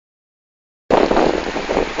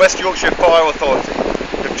West Yorkshire Fire Authority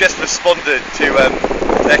have just responded to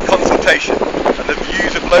their consultation and the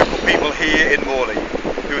views of local people here in Morley,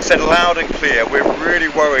 who have said loud and clear we're really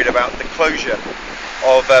worried about the closure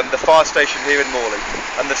of the fire station here in Morley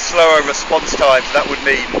and the slower response times that would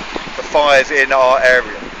mean for fires in our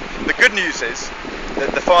area. The good news is that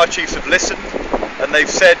the fire chiefs have listened and they've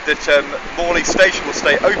said that Morley Station will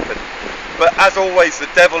stay open, but as always the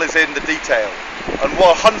devil is in the detail. And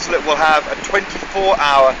while Hunslet will have a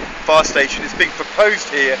 24-hour fire station, it's being proposed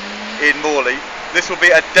here in Morley, this will be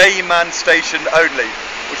a dayman station only,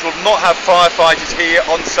 which will not have firefighters here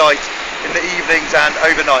on site in the evenings and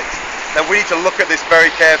overnight. Now we need to look at this very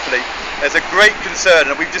carefully. There's a great concern,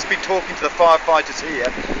 and we've just been talking to the firefighters here.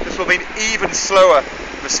 This will mean even slower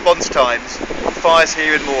response times on fires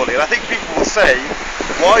here in Morley. And I think people will say,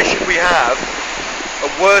 why should we have a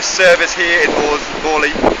worse service here in Morley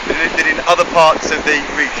than in other parts of the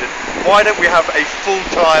region? Why don't we have a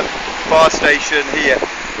full-time fire station here?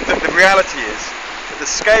 The reality is that the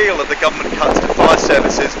scale of the government cuts to fire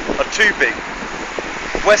services are too big.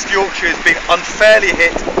 West Yorkshire is being unfairly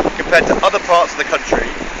hit compared to other parts of the country.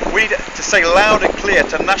 We need to say loud and clear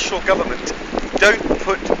to national government, don't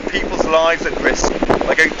put people's lives at risk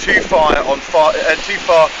by going too far on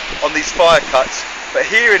these fire cuts. But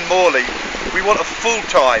here in Morley, we want a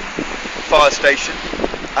full-time fire station,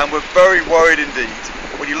 and we're very worried indeed.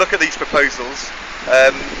 When you look at these proposals,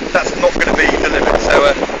 that's not going to be delivered. So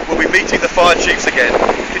we'll be meeting the fire chiefs again,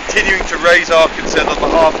 continuing to raise our concern on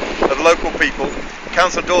behalf of local people.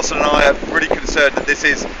 Councillor Dawson and I are really concerned that this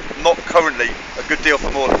is not currently a good deal for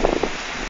Morley.